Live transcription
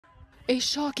A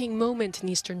shocking moment in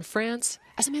eastern France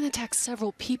as a man attacks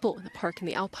several people in a park in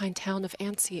the alpine town of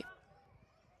Annecy,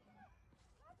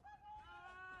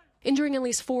 injuring at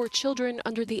least 4 children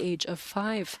under the age of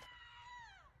 5.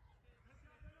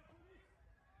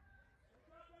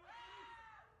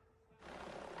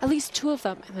 At least 2 of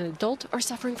them and an adult are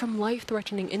suffering from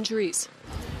life-threatening injuries.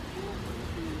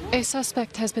 A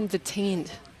suspect has been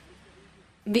detained.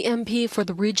 The MP for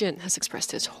the region has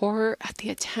expressed his horror at the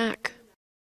attack.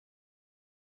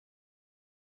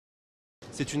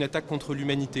 C'est une attaque contre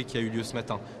l'humanité qui a eu lieu ce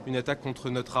matin, une attaque contre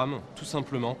notre âme, tout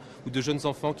simplement, où de jeunes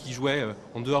enfants qui jouaient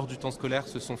en dehors du temps scolaire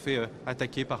se sont fait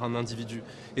attaquer par un individu.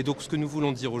 Et donc ce que nous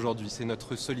voulons dire aujourd'hui, c'est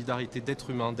notre solidarité d'êtres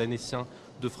humains, d'Annéciens,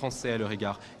 de Français à leur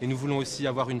égard. Et nous voulons aussi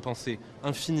avoir une pensée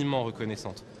infiniment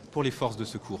reconnaissante pour les forces de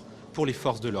secours, pour les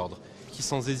forces de l'ordre, qui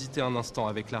sans hésiter un instant,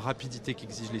 avec la rapidité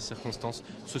qu'exigent les circonstances,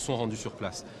 se sont rendus sur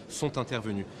place, sont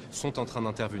intervenus, sont en train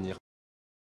d'intervenir.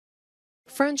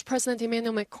 French President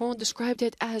Emmanuel Macron described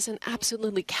it as an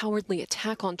absolutely cowardly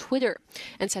attack on Twitter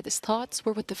and said his thoughts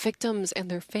were with the victims and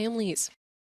their families.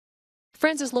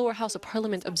 France's lower house of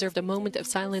parliament observed a moment of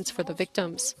silence for the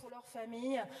victims.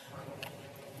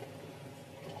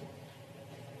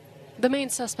 The main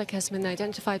suspect has been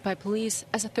identified by police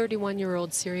as a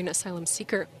 31-year-old Syrian asylum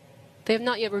seeker. They have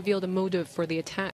not yet revealed a motive for the attack.